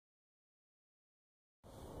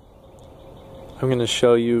I'm going to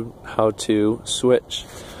show you how to switch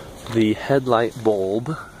the headlight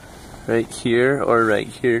bulb right here or right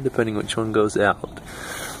here, depending which one goes out,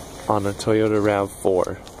 on a Toyota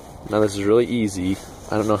Rav4. Now this is really easy.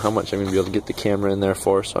 I don't know how much I'm going to be able to get the camera in there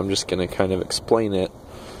for, so I'm just going to kind of explain it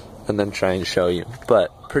and then try and show you.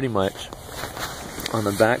 But pretty much on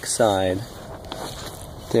the back side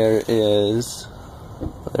there is,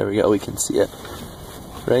 there we go, we can see it.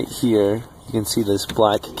 Right here you can see this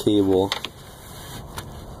black cable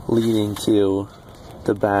leading to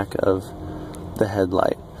the back of the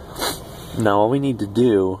headlight. Now all we need to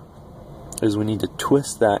do is we need to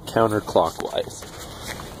twist that counterclockwise.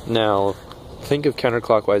 Now think of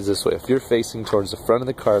counterclockwise this way. If you're facing towards the front of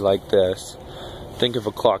the car like this, think of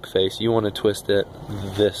a clock face. You want to twist it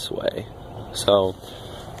this way. So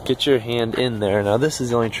get your hand in there. Now this is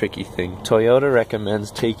the only tricky thing. Toyota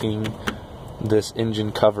recommends taking this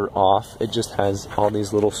engine cover off. It just has all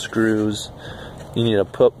these little screws. You need to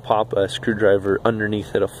pop a screwdriver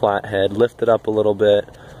underneath it, a flathead, lift it up a little bit,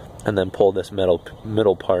 and then pull this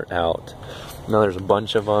middle part out. Now there's a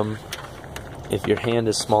bunch of them. If your hand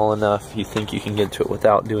is small enough, you think you can get to it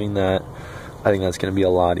without doing that, I think that's going to be a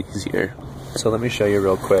lot easier. So let me show you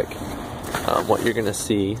real quick what you're going to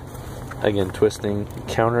see. Again, twisting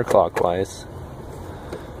counterclockwise,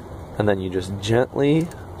 and then you just gently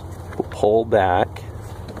pull back,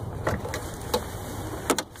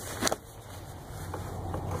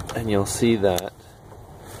 and you'll see that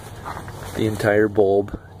the entire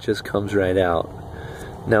bulb just comes right out.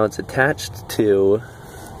 Now it's attached to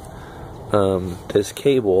this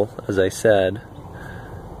cable, as I said,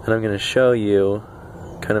 and I'm going to show you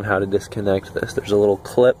kind of how to disconnect this. There's a little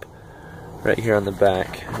clip right here on the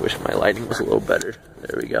back. I wish my lighting was a little better.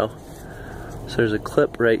 There we go. So there's a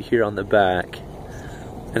clip right here on the back,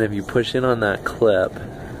 and if you push in on that clip,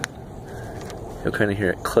 you'll kind of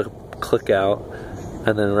hear it click out,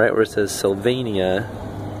 and then right where it says Sylvania,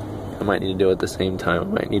 I might need to do it at the same time. I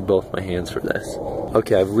might need both my hands for this.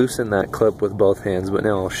 Okay, I've loosened that clip with both hands, but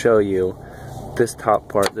now I'll show you. This top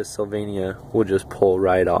part, this Sylvania, will just pull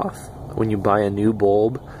right off. When you buy a new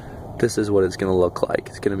bulb, this is what it's going to look like.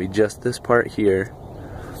 It's going to be just this part here.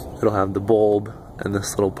 It'll have the bulb and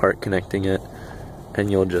this little part connecting it, and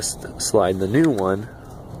you'll just slide the new one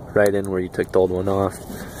right in where you took the old one off.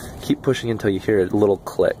 Keep pushing until you hear a little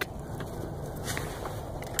click.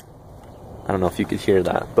 I don't know if you could hear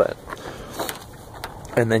that, but...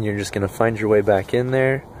 And then you're just going to find your way back in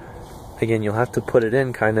there. Again, you'll have to put it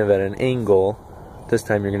in kind of at an angle. This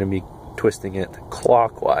time you're going to be twisting it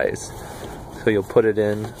clockwise. So you'll put it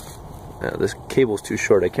in, this cable's too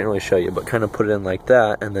short, I can't really show you, but kind of put it in like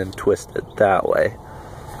that and then twist it that way.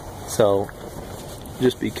 So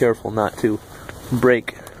just be careful not to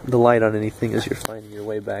break the light on anything as you're finding your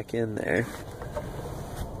way back in there.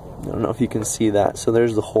 I don't know if you can see that. So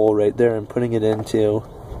there's the hole right there I'm putting it into,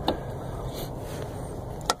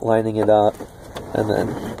 lining it up, and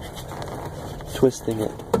then twisting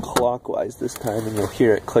it clockwise this time, and you'll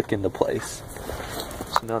hear it click into place.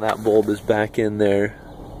 So now that bulb is back in there.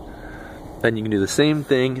 Then you can do the same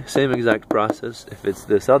thing, same exact process if it's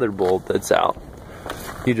this other bulb that's out.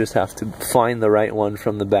 You just have to find the right one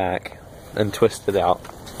from the back and twist it out.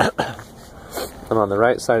 And on the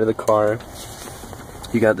right side of the car,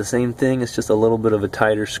 you got the same thing, it's just a little bit of a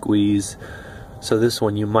tighter squeeze. So this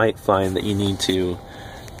one you might find that you need to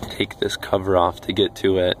take this cover off to get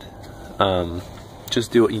to it.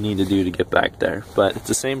 Just do what you need to do to get back there. But it's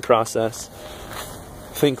the same process.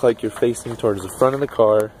 Think like you're facing towards the front of the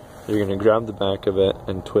car. You're going to grab the back of it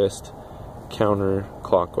and twist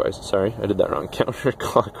counterclockwise. Sorry, I did that wrong.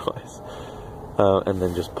 Counterclockwise. And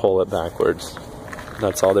then just pull it backwards.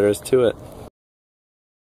 That's all there is to it.